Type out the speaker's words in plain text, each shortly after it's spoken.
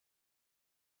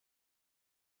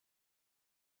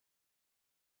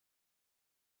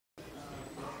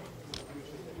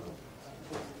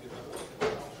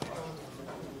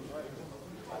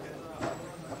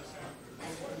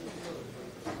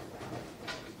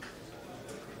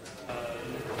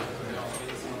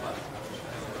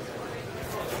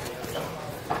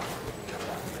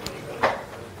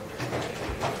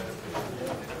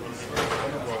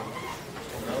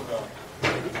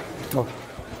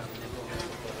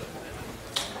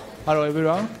Hello,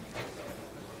 everyone.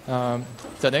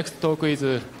 The next talk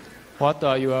is what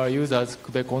are your users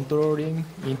controlling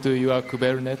into your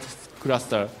Kubernetes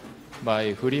cluster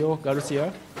by Julio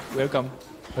Garcia. Welcome.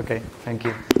 Okay, thank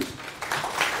you.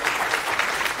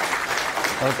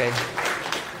 Okay,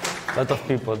 a lot of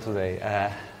people today.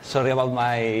 Sorry about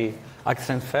my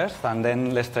accent first, and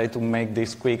then let's try to make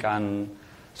this quick and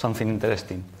something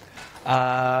interesting.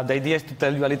 The idea is to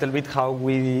tell you a little bit how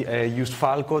we use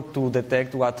Falco to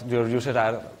detect what your users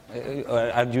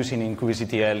are using in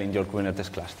kubectl in your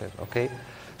Kubernetes cluster. Okay.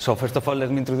 So first of all,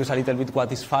 let me introduce a little bit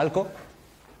what is Falco.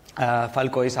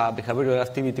 Falco is a behavioral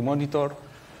activity monitor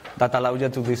that allows you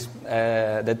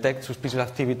to detect suspicious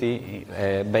activity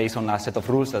based on a set of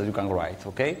rules that you can write.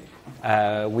 Okay.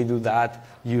 We do that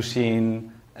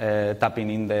using tapping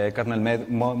in the kernel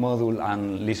module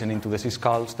and listening to the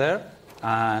syscalls there.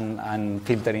 And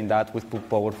filtering that with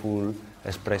powerful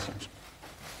expressions.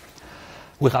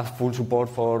 We have full support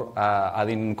for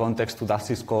adding context to that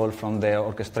syscall from the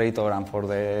orchestrator and for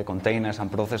the containers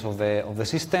and process of the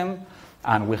system.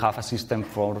 And we have a system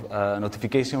for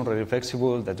notification, very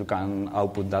flexible, that you can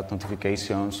output that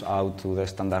notifications out to the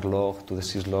standard log, to the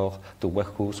syslog, to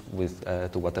webhooks,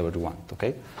 to whatever you want.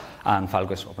 Okay. And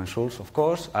Falco is open source, of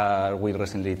course. We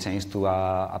recently changed to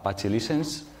Apache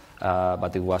license.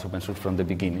 But it was open source from the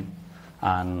beginning.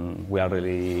 And we are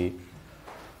really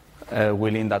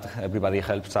willing that everybody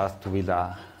helps us to build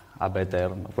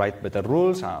write better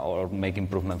rules or make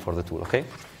improvement for the tool, okay?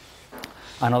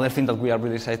 Another thing that we are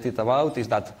really excited about is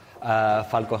that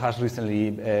Falco has recently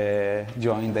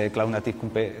joined the Cloud Native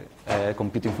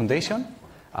Computing Foundation,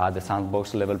 the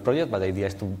sandbox level project, but the idea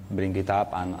is to bring it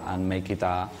up and make it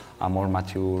a more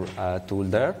mature tool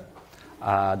there.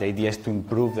 The idea is to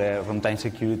improve the runtime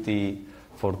security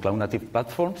for cloud-native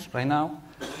platforms right now,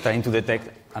 trying to detect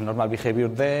abnormal behavior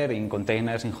there in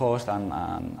containers, in hosts,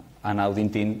 and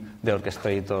auditing the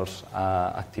orchestrator's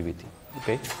activity.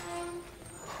 Okay.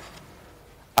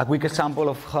 A quick example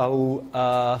of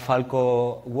how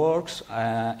Falco works.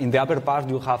 In the upper part,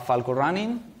 you have Falco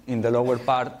running. In the lower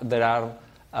part,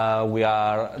 we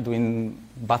are doing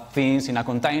bad things in a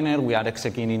container. We are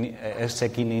executing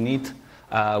in it.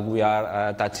 We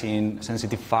are touching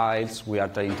sensitive files. We are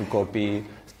trying to copy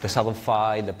the shadow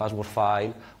file, the password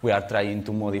file. We are trying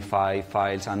to modify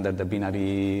files under the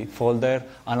binary folder.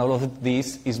 And all of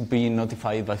this is being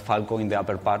notified by Falco in the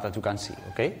upper part that you can see.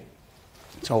 Okay?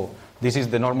 So this is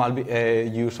the normal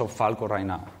use of Falco right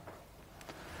now.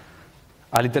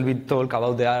 A little bit talk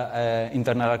about the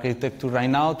internal architecture right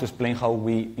now to explain how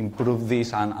we improve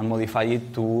this and modify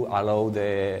it to allow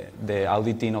the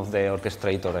auditing of the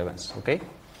orchestrator events. Okay.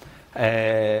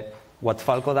 What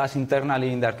Falco does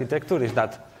internally in the architecture is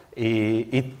that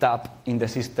it taps in the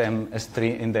system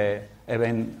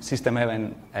system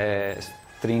event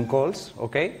string calls.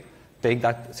 Okay. Take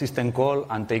that system call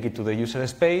and take it to the user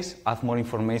space. Add more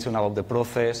information about the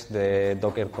process, the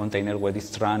Docker container where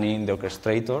it's running, the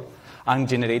orchestrator, and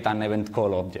generate an event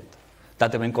call object.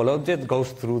 That event call object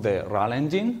goes through the RAL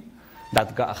engine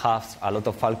that has a lot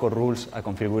of Falco rules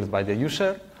configured by the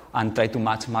user and try to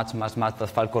match the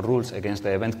Falco rules against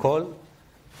the event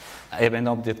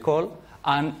object call.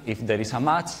 And if there is a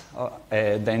match,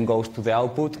 then goes to the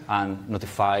output and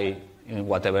notify in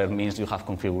whatever means you have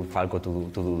configured Falco to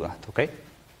do that. Okay?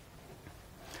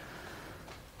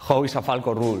 How is a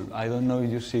Falco rule? I don't know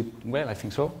if you see it well, I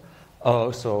think so.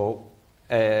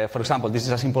 For example, this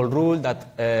is a simple rule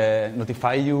that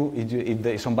notifies you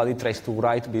if somebody tries to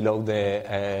write below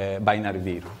the binary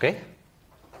dir. Okay?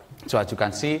 So as you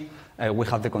can see, we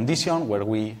have the condition where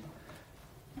we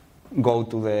go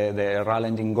to the RAL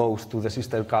engine goes to the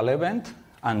system call event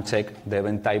and check the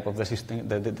event type of the system,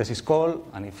 the syscall,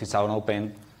 and if it's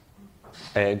unopened,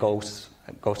 goes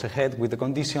ahead with the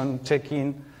condition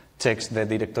checking, checks the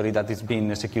directory that is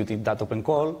being executed that open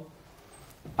call,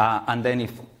 and then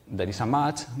if there is a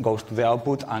match, goes to the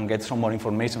output and gets some more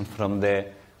information from the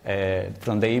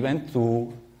event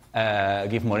to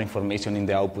give more information in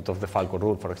the output of the Falco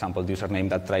rule. For example, the username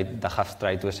that has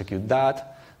tried to execute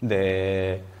that,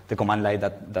 the command line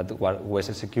that was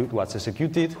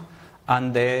executed,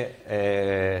 and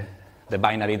the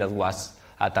binary that was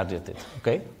targeted.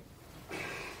 Okay.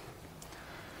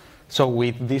 So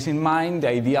with this in mind, the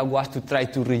idea was to try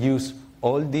to reuse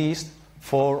all these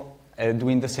for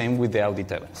doing the same with the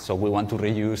audit events. So we want to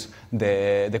reuse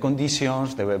the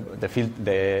conditions,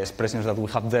 the expressions that we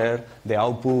have there, the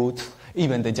output,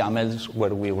 even the YAMLs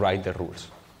where we write the rules.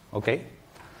 Okay?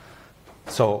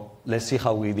 So let's see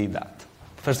how we did that.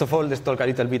 First of all, let's talk a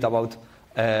little bit about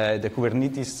the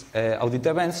Kubernetes audit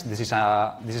events. This is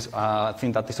a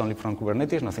thing that is only from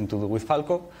Kubernetes, nothing to do with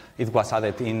Falco. It was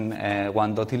added in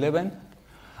 1.11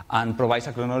 and provides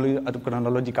a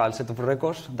chronological set of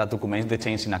records that documents the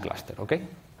change in a cluster. Okay?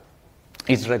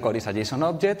 Each record is a JSON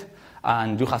object,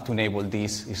 and you have to enable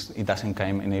this. It doesn't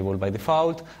come enabled by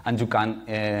default, and you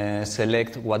can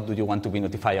select what do you want to be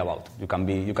notified about. You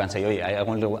can say, oh, yeah,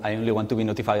 I only want to be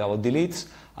notified about deletes.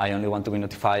 I only want to be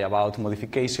notified about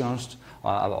modifications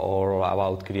or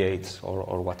about creates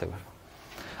or whatever.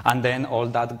 And then all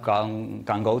that can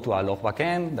go to a log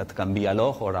backend that can be a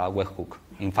log or a webhook.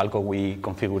 In Falco, we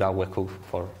configure a webhook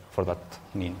for that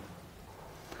mean.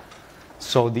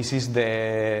 So this is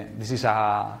a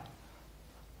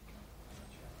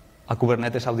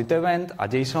Kubernetes audit event, a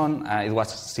JSON. It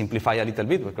was simplified a little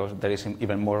bit because there is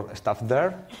even more stuff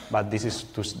there. But this is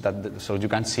so you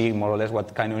can see more or less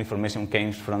what kind of information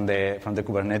came from the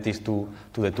Kubernetes to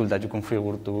the tool that you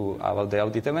configure about the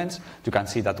audit events. You can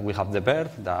see that we have the verb,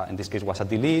 that in this case was a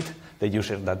delete, the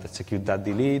user that execute that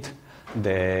delete,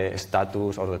 the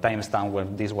status or the timestamp where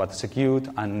this was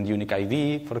executed, and unique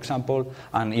ID, for example.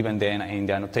 And even then in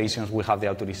the annotations we have the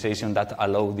authorization that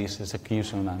allow this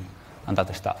execution and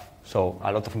that stuff. So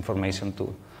a lot of information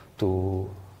to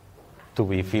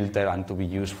be filtered and to be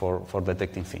used for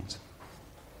detecting things.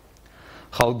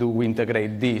 How do we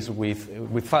integrate this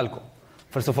with Falco?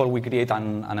 First of all, we create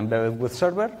an embedded web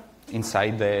server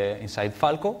inside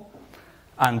Falco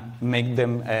and make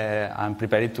them and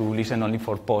prepare it to listen only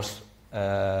for post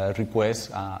requests,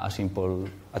 a simple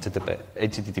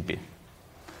HTTP.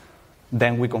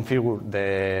 Then we configure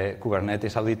the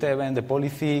Kubernetes audit event, the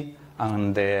policy,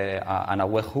 and a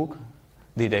webhook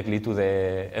directly to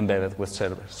the embedded web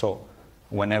server. So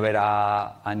whenever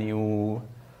a new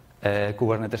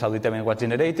Kubernetes audit event was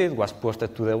generated, was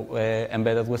posted to the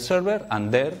embedded web server,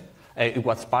 and there it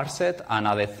was parsed and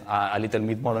added a little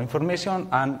bit more information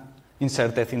and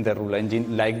inserted in the rule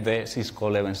engine like the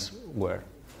syscall events were.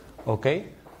 Okay?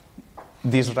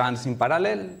 This runs in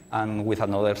parallel and with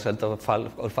another set of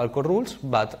Falco rules,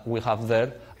 but we have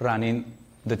there running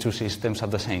the two systems at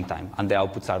the same time, and the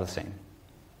outputs are the same.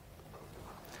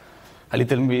 A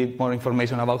little bit more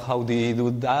information about how they do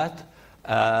that.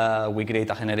 We create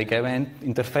a generic event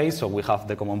interface, so we have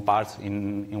the common parts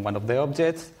in one of the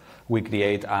objects. We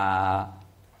create a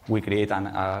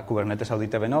Kubernetes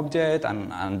audit event object,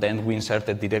 and then we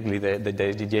inserted directly the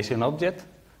JSON object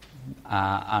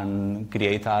and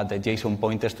create the JSON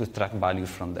pointers to extract values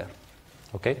from there.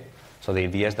 Okay? So the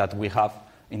idea is that we have,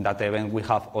 in that event, we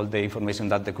have all the information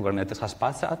that the Kubernetes has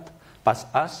passed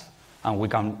us, and we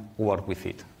can work with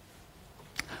it.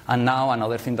 And now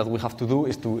another thing that we have to do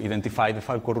is to identify the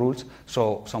Falco rules.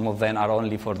 So some of them are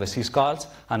only for the syscalls,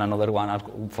 and another one are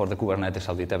for the Kubernetes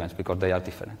audit events because they are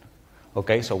different.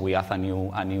 Okay, so we have a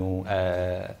new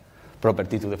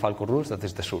property to the Falco rules that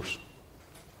is the source.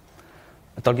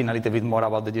 Talking a little bit more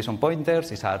about the JSON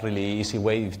pointers, it's a really easy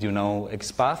way, if you know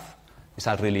XPath, it's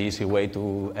a really easy way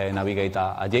to navigate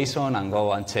a JSON and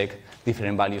go and check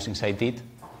different values inside it.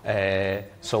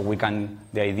 So we can,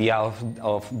 the idea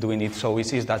of doing it so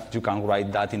easy is that you can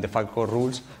write that in the Falco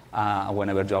rules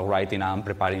whenever you are writing and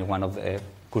preparing one of the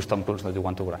custom tools that you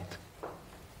want to write.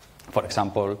 For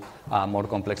example, a more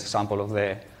complex example of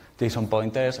the JSON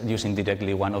pointers using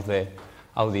directly one of the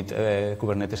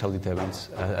Kubernetes audit events.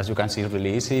 As you can see, it's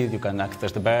really easy. You can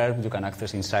access the verb, you can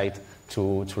access inside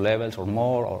two levels or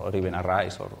more, or even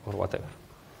arrays or whatever.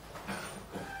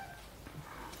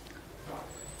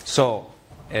 So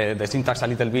the syntax a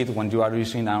little bit when you are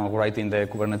using and writing the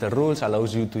Kubernetes rules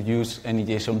allows you to use any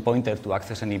JSON pointer to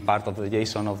access any part of the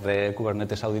JSON of the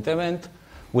Kubernetes audit event.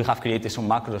 We have created some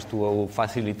macros to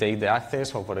facilitate the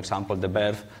access. So, for example, the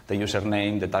verb, the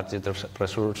username, the target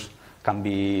resource can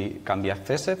be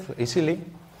accessed easily.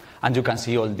 And you can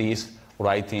see all this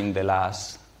right in the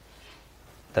last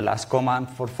command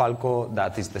for Falco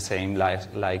that is the same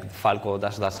like Falco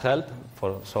 --help.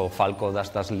 So Falco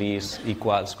 --list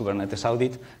equals Kubernetes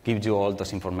audit gives you all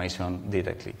this information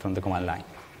directly from the command line.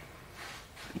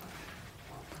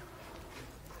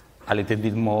 A little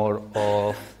bit more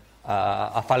of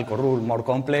a Falco rule, more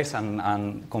complex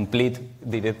and complete,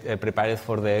 prepared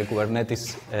for the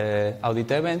Kubernetes audit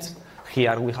events.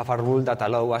 Here we have a rule that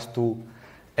allows us to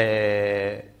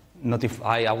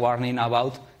notify a warning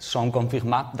about some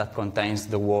ConfigMap that contains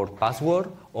the word password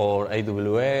or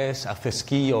AWS access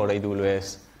key or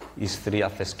AWS is3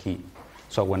 access key.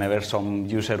 So whenever some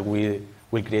user will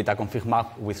create a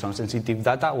ConfigMap with some sensitive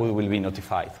data, we will be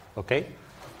notified. Okay?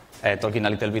 Talking a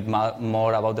little bit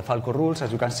more about the Falco rules,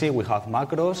 as you can see, we have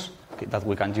macros that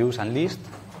we can use and list.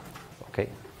 Okay?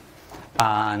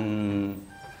 And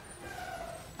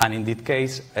And in this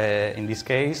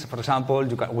case, for example,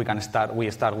 we start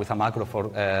with a macro for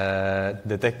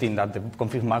detecting that the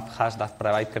config map has that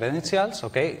private credentials.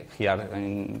 Okay, here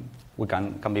we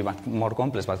can be much more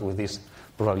complex, but with this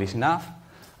probably is enough.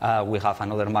 We have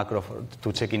another macro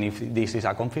to checking if this is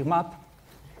a config map,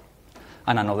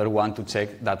 and another one to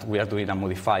check that we are doing a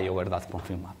modify over that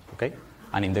config map. Okay,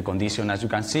 and in the condition, as you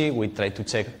can see, we try to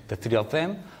check the three of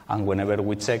them, and whenever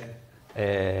we check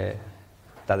that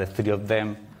the three of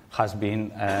them has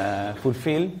been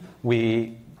fulfilled,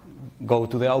 we go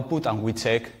to the output and we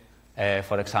check,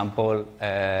 for example,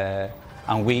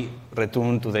 and we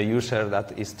return to the user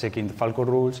that is checking the Falco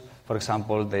rules, for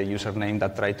example, the username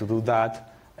that tried to do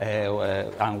that,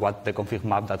 and what the config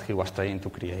map that he was trying to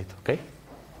create. Okay?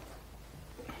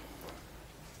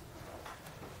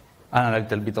 And a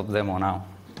little bit of demo now.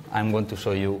 I'm going to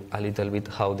show you a little bit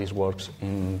how this works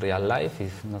in real life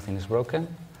if nothing is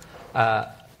broken.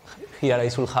 Here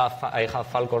I have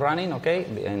Falco running, okay,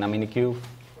 in a Minikube,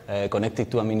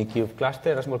 connected to a Minikube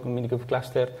cluster, a small Minikube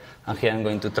cluster, and here I'm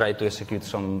going to try to execute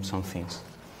some things.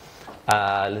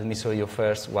 Let me show you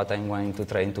first what I'm going to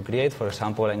try to create. For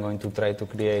example, I'm going to try to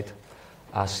create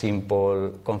a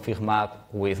simple config map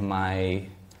with my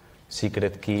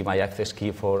secret key, my access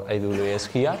key for AWS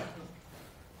here.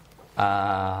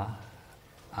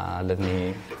 Let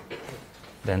me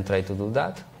then try to do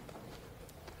that.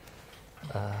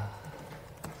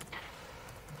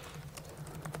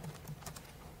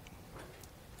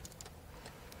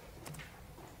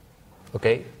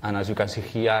 Okay, and as you can see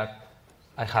here,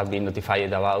 I have been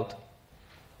notified about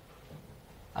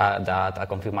that a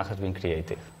config map has been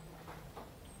created.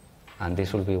 And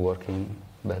this will be working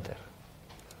better.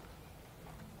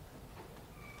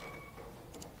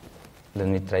 Let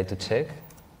me try to check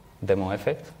demo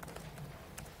effect.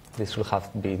 This will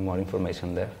have been more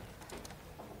information there.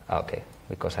 Okay,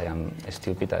 because I am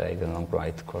stupid and I didn't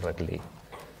write correctly.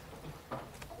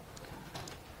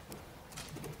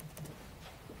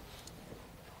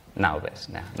 Now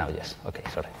yes. Okay,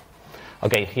 sorry.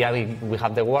 Okay, here we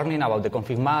have the warning about the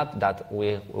config map that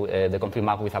the config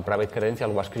map with a private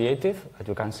credential was created. As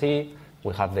you can see,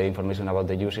 we have the information about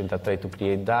the user that tried to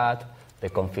create that, the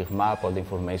config map, all the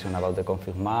information about the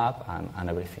config map, and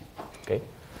everything. Okay.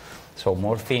 So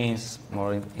more things,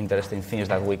 more interesting things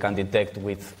that we can detect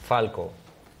with Falco.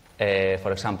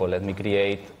 For example, let me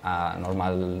create a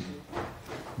normal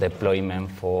deployment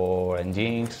for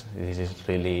engines. This is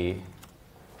really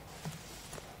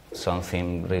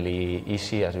something really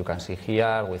easy, as you can see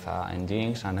here, with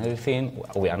engines and everything.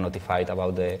 We are notified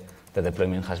about the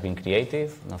deployment has been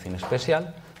created, nothing special.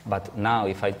 But now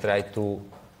if I try to,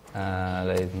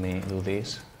 let me do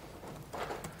this.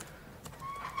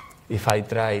 If I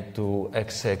try to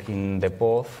exec in the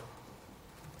pod,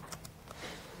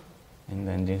 in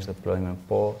the engines deployment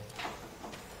pod,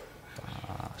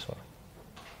 sorry.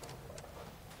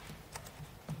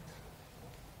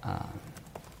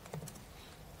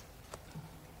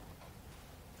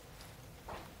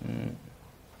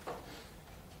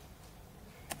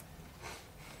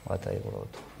 What I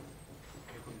wrote.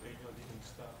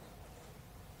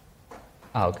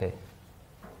 Okay.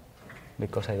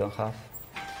 Because I don't have.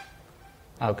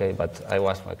 Okay, but I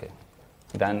was okay.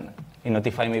 Then it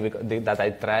notified me that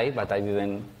I tried, but I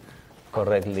didn't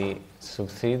correctly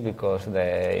succeed because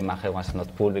the image was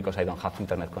not pulled because I don't have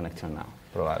internet connection now,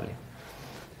 probably.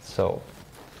 So,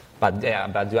 but yeah,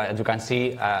 but as you can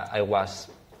see, I was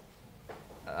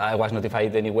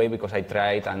notified anyway because I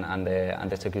tried and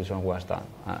the execution was done,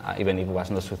 even if it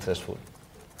was not successful.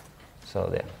 So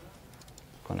there,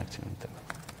 connection internet.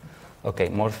 Okay,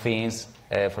 more things.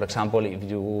 For example, if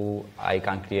I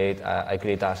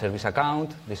create a service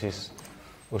account. This is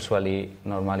usually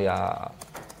normally a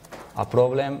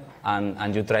problem,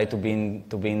 and you try to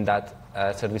bind that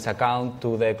service account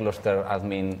to the cluster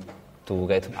admin to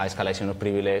get escalation of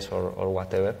privilege or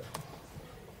whatever.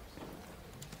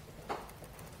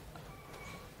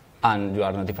 And you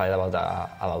are notified about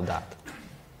that.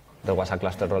 There was a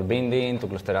cluster role binding to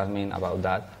cluster admin about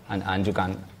that, and you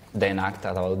can then act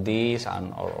about this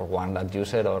or warn that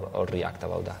user or react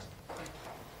about that.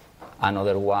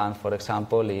 Another one, for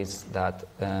example, is that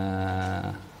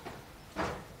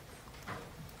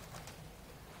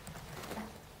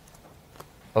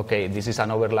okay, this is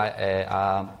an overlay,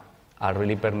 a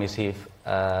really permissive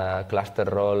cluster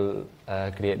role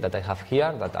that I have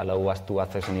here that allow us to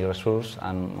access any resource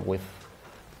and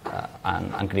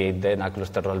create then a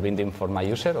cluster role binding for my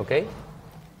user. Okay,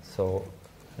 so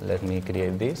let me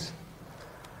create this.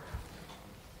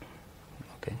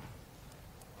 Okay,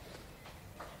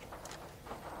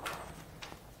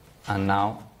 and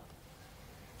now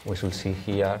we should see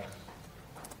here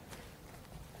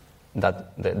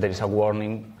there is a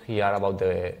warning here about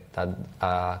that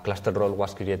a cluster role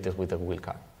was created with a Google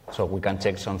card. So we can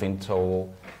check something so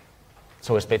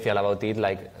special about it,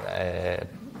 like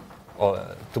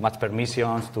or too much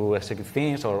permissions to execute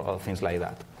things or things like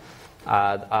that.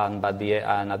 And at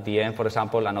the end, for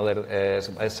example, another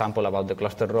example about the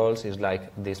cluster roles is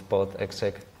like this pod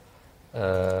exec.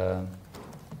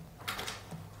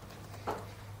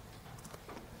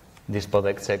 This pod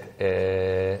exec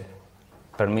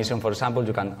permission, for example,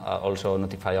 you can also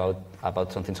notify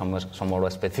about something some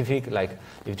more specific, like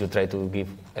if you try to give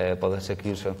pod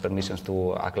execution permissions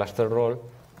to a cluster role,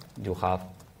 you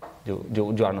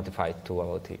are notified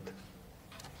about it.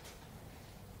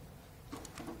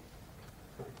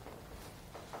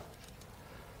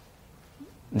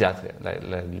 Just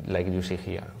like you see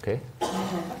here, okay?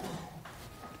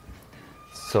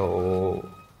 So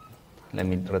let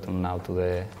me return now to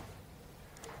the.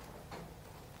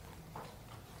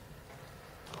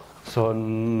 So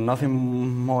nothing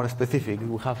more specific.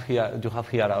 You have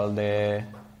here all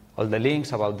the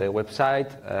links about the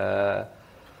website.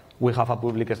 We have a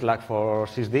public Slack for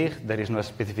sysdig. There is no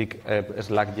specific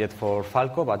Slack yet for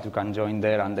Falco, but you can join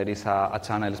there, and there is a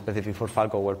channel specific for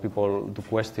Falco where people do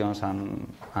questions,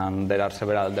 and there are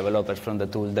several developers from the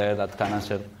tool there that can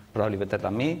answer probably better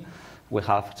than me. We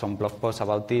have some blog posts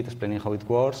about it, explaining how it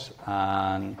works,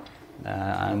 and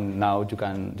now you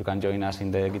can join us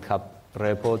in the GitHub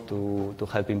repo to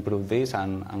help improve this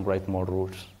and write more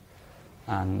rules.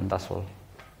 And that's all.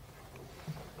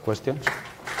 Questions?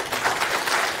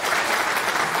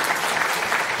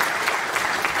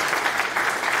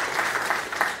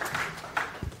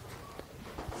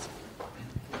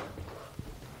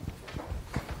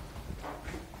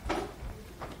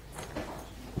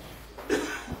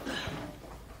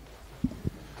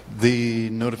 The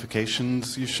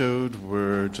notifications you showed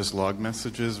were just log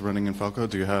messages running in Falco.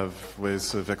 Do you have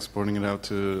ways of exporting it out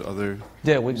to other?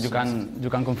 Yeah, you can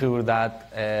configure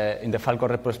that. In the Falco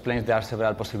repo explains there are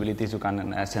several possibilities. You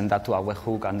can send that to a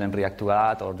webhook and then react to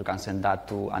that, or you can send that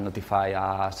to notify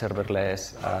a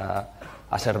serverless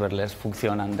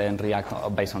function and then react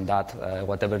based on that.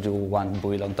 Whatever you want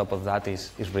build on top of that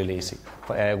is really easy.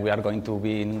 We are going to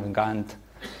be in Gantt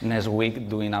next week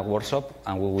doing a workshop,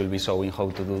 and we will be showing how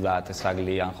to do that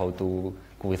exactly and how to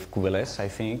with Kubernetes, I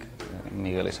think.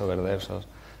 Miguel is over there, so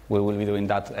we will be doing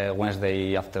that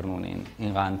Wednesday afternoon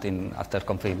in Gantt after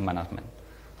config management.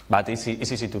 But it's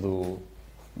easy to do,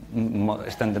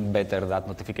 extend better that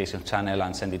notification channel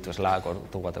and send it to Slack or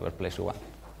to whatever place you want.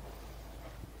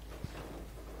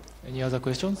 Any other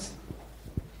questions?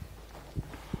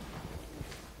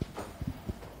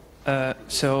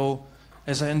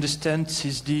 As I understand,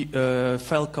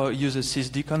 Falco uses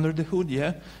sysdig under the hood,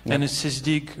 yeah? And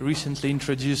sysdig recently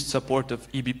introduced support of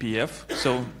eBPF,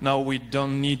 so now we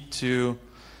don't need to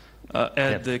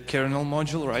add the kernel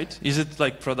module, right? Is it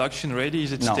like production ready?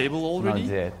 Is it stable already?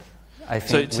 Not yet. I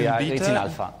think it's in beta? It's in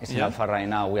alpha. It's in alpha right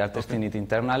now. We are testing it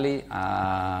internally,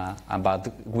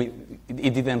 but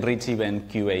it didn't reach even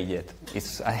QA yet.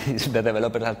 The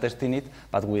developers are testing it,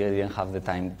 but we didn't have the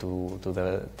time to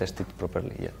test it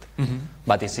properly yet. Mm-hmm.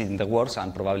 But it's in the works,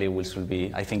 and probably should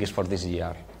be. I think it's for this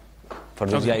year. For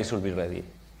this year, it should be ready.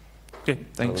 Okay,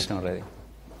 thanks. It's not ready.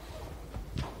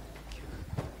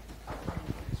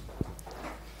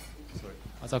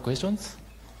 Other questions?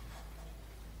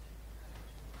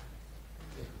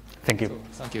 Thank you.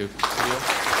 Thank you.